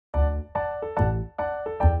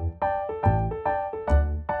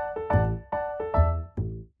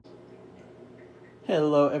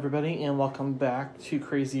Hello everybody and welcome back to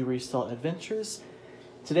Krazy Resale Adventures.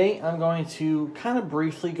 Today I'm going to kind of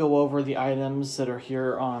briefly go over the items that are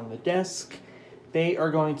here on the desk. They are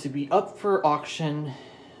going to be up for auction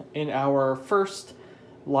in our first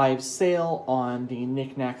live sale on the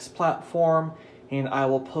Niknax platform, and I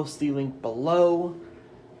will post the link below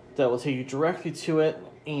that will take you directly to it,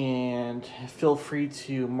 and feel free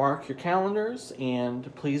to mark your calendars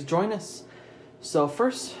and please join us. So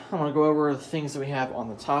first, I'm going to go over the things that we have on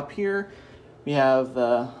the top here. We have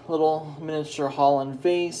the little miniature Holland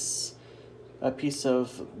vase, a piece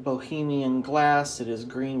of Bohemian glass. It is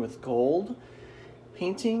green with gold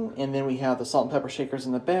painting. And then we have the salt and pepper shakers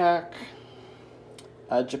in the back,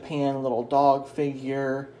 a Japan little dog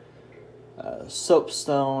figure,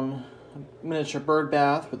 soapstone, miniature bird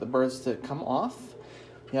bath with the birds that come off.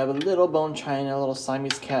 We have a little bone china, a little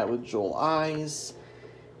Siamese cat with jewel eyes.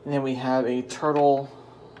 And then we have a turtle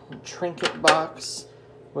trinket box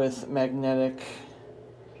with magnetic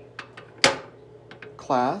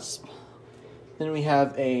clasp. Then we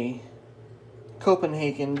have a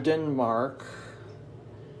Copenhagen, Denmark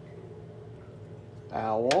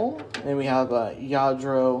owl. Then we have a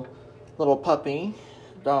Yadro little puppy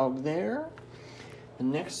dog there.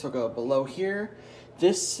 And next we'll go below here.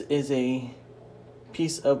 This is a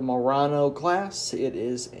piece of Murano glass. It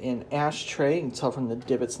is an ashtray. You can tell from the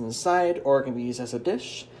divots in the side, or it can be used as a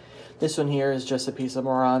dish. This one here is just a piece of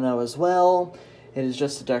Murano as well. It is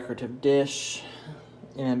just a decorative dish.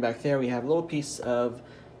 And back there we have a little piece of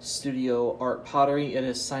studio art pottery. It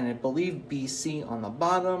is signed, I believe, BC on the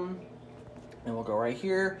bottom. And we'll go right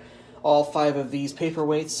here. All 5 of these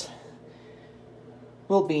paperweights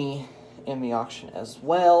will be in the auction as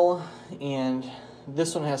well. And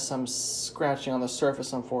this one has some scratching on the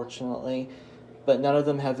surface, unfortunately, but none of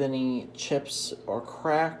them have any chips or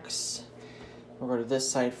cracks. We'll go to this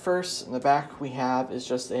side first. In the back we have is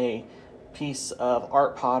just a piece of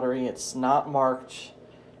art pottery. It's not marked,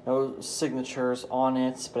 no signatures on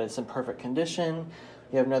it, but it's in perfect condition.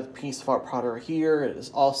 We have another piece of art pottery here. It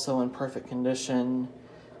is also in perfect condition,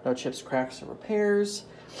 no chips, cracks, or repairs.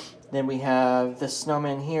 Then we have this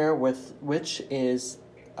snowman here, which is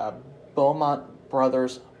a Beaumont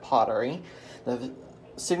Brothers pottery. The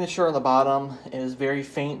signature on the bottom is very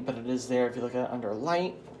faint, but it is there if you look at it under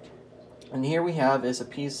light. And here we have is a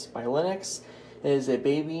piece by Niknax. It is a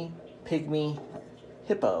baby pygmy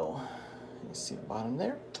hippo. You see the bottom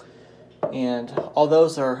there. And all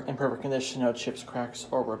those are in perfect condition, no chips, cracks,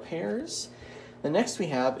 or repairs. The next we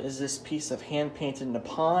have is this piece of hand-painted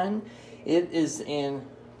Nippon. It is in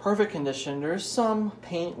perfect condition. There's some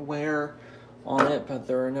paint wear on it, but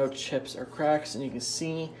there are no chips or cracks, and you can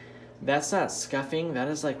see that's not scuffing. That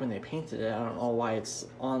is like when they painted it. I don't know why it's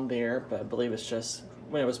on there, but I believe it's just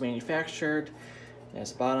when it was manufactured.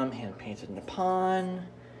 There's bottom, hand-painted Nippon.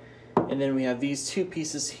 And then we have these 2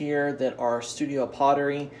 pieces here that are studio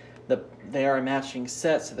pottery. They are a matching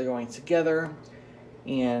set, so they're going together.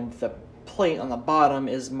 And the plate on the bottom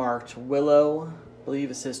is marked Willow. I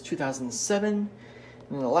believe it says 2007. And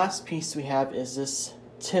then the last piece we have is this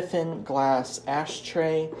Tiffin glass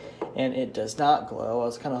ashtray, and it does not glow. I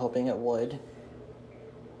was kind of hoping it would.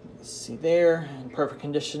 See there, in perfect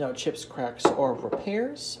condition, no chips, cracks, or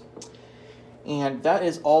repairs. And that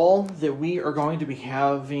is all that we are going to be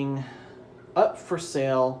having up for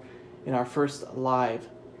sale in our first live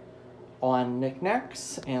on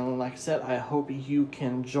Niknax. And like I said, I hope you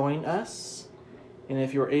can join us. And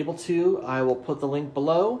if you're able to, I will put the link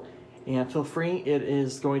below. And feel free, it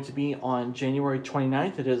is going to be on January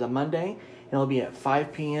 29th. It is a Monday, and it'll be at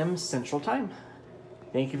 5 p.m. Central Time.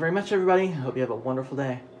 Thank you very much, everybody. I hope you have a wonderful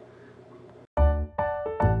day.